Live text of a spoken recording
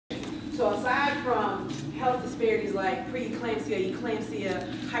So aside from health disparities like preeclampsia,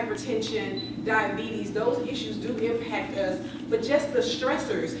 eclampsia, hypertension, diabetes, those issues do impact us, but just the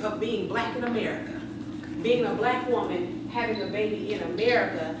stressors of being black in America, being a black woman, having a baby in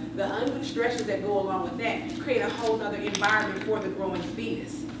America, the undue stressors that go along with that create a whole other environment for the growing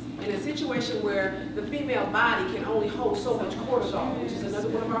fetus. In a situation where the female body can only hold so much cortisol, which is another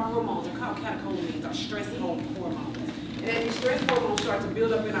one of our hormones, they're called catecholamines, our stress hormones. And as these stress hormones start to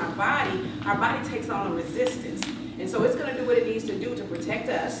build up in our body takes on a resistance. And so it's going to do what it needs to do to protect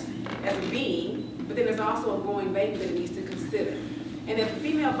us as a being, but then there's also a growing baby that it needs to consider. And if the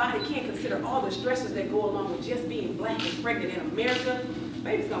female body can't consider all the stresses that go along with just being black and pregnant in America,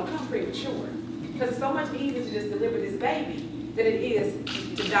 baby's going to come premature. Because it's so much easier to just deliver this baby than it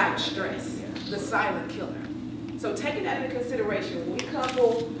is to die of stress, the silent killer. So taking that into consideration, when we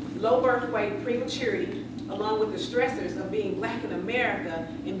couple low birth weight, prematurity, along with the stressors of being black in America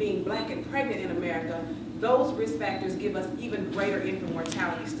and being black and pregnant in America, those risk factors give us even greater infant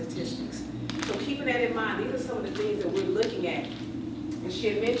mortality statistics. So keeping that in mind, these are some of the things that we're looking at. And she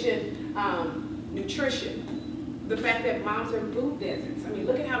had mentioned nutrition, the fact that moms are in food deserts. I mean,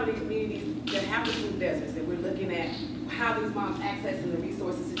 look at how many communities that have the food deserts, and we're looking at how these moms accessing the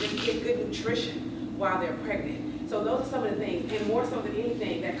resources to just get good nutrition while they're pregnant. So those are some of the things, and more so than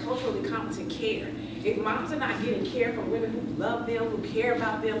anything, that culturally competent care. If moms are not getting care from women who love them, who care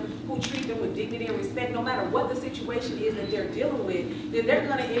about them, who treat them with dignity and respect, no matter what the situation is that they're dealing with, then they're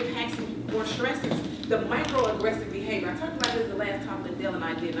going to impact some more stressors. The microaggressive behavior, I talked about this the last talk that Dell and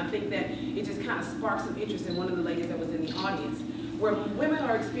I did, and I think that it just kind of sparked some interest in one of the ladies that was in the audience, where women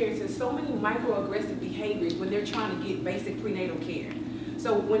are experiencing so many microaggressive behaviors when they're trying to get basic prenatal care.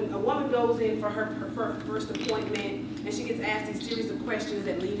 So when a woman goes in for her first appointment and she gets asked these series of questions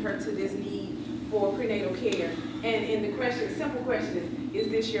that lead her to this need for prenatal care, and the question, simple question is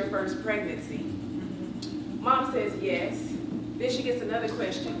this your first pregnancy? Mom says yes. Then she gets another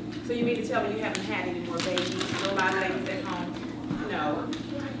question. So you mean to tell me you haven't had any more babies? No live babies at home? No.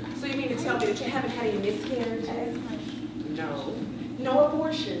 So you mean to tell me that you haven't had any miscarriages? No. No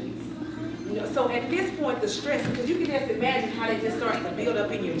abortions? No. So at this point, the stress, because you can just imagine how they just start to build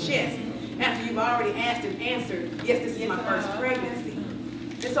up in your chest after you've already asked and answered, yes, this is my first pregnancy.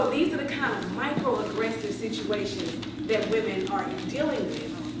 And so these are the kind of microaggressive situations that women are dealing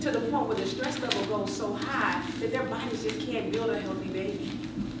with, to the point where the stress level goes so high that their bodies just can't build a healthy baby.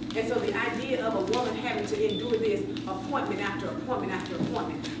 And so the idea of a woman having to endure this appointment after appointment after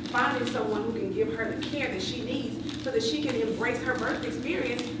appointment, finding someone who can give her the care that she needs so that she can embrace her birth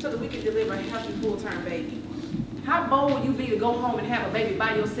experience so that we can deliver a healthy full-term baby. How bold would you be to go home and have a baby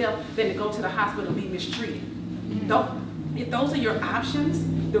by yourself than to go to the hospital and be mistreated? If those are your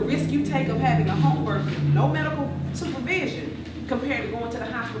options, the risk you take of having a home birth with no medical supervision compared to going to the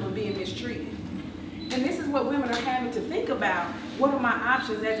hospital and being mistreated. And this is what women are having to think about. What are my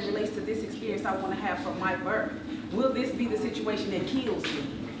options as it relates to this experience I want to have from my birth? Will this be the situation that kills me?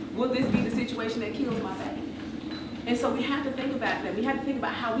 Will this be the situation that kills my baby? And so we have to think about that. We have to think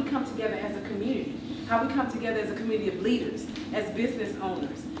about how we come together as a community, how we come together as a community of leaders, as business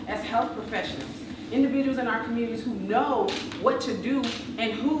owners, as health professionals, individuals in our communities who know what to do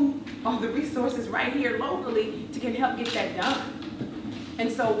and who are the resources right here locally to can help get that done.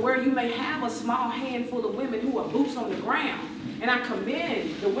 And so where you may have a small handful of women who are boots on the ground, and I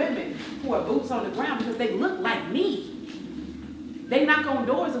commend the women who are boots on the ground because they look like me. They knock on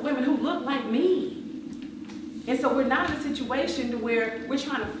doors of women who look like me. And so we're not in a situation to where we're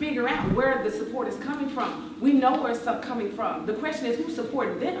trying to figure out where the support is coming from. We know where it's coming from. The question is, who's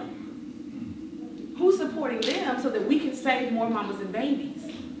supporting them? Who's supporting them so that we can save more mamas and babies?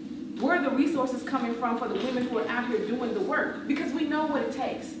 Where are the resources coming from for the women who are out here doing the work? Because we know what it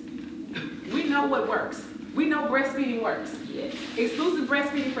takes. We know what works. We know breastfeeding works. Yes. Exclusive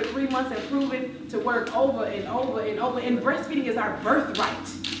breastfeeding for 3 months and proven to work over and over and over. And breastfeeding is our birthright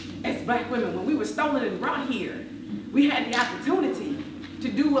as black women. When we were stolen and brought here, we had the opportunity to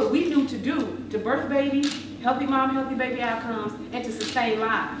do what we knew to do, to birth babies, healthy mom, healthy baby outcomes, and to sustain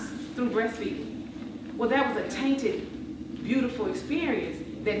lives through breastfeeding. Well, that was a tainted, beautiful experience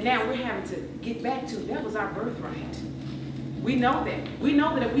that now we're having to get back to. That was our birthright. We know that. We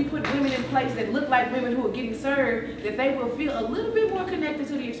know that if we put women in place that look like women who are getting served, that they will feel a little bit more connected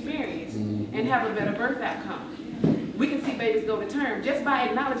to the experience and have a better birth outcome. We can see babies go to term just by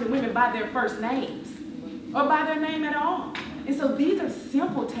acknowledging women by their first names or by their name at all. And so these are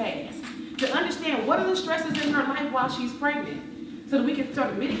simple tasks to understand what are the stresses in her life while she's pregnant so that we can sort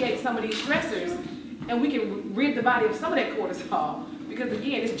of mitigate some of these stressors and we can rid the body of some of that cortisol. Because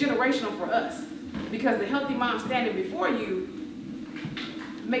again, it's generational for us. Because the healthy mom standing before you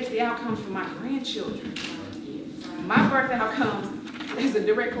makes the outcomes for my grandchildren. My birth outcomes is a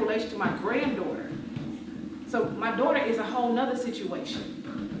direct correlation to my granddaughter. So my daughter is a whole nother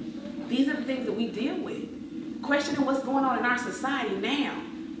situation. These are the things that we deal with. Questioning what's going on in our society now.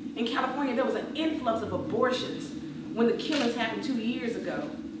 In California, there was an influx of abortions when the killings happened 2 years ago,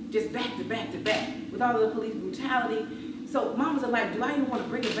 just back to back to back, with all of the police brutality. So mamas are like, do I even want to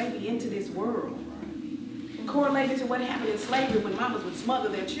bring a baby into this world? Correlated to what happened in slavery when mamas would smother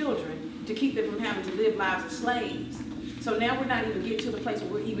their children to keep them from having to live lives as slaves. So now we're not even getting to the place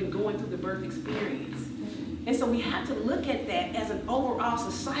where we're even going through the birth experience. And so we have to look at that as an overall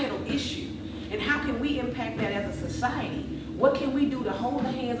societal issue. And how can we impact that as a society? What can we do to hold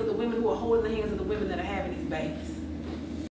the hands of the women who are holding the hands of the women that are having these babies?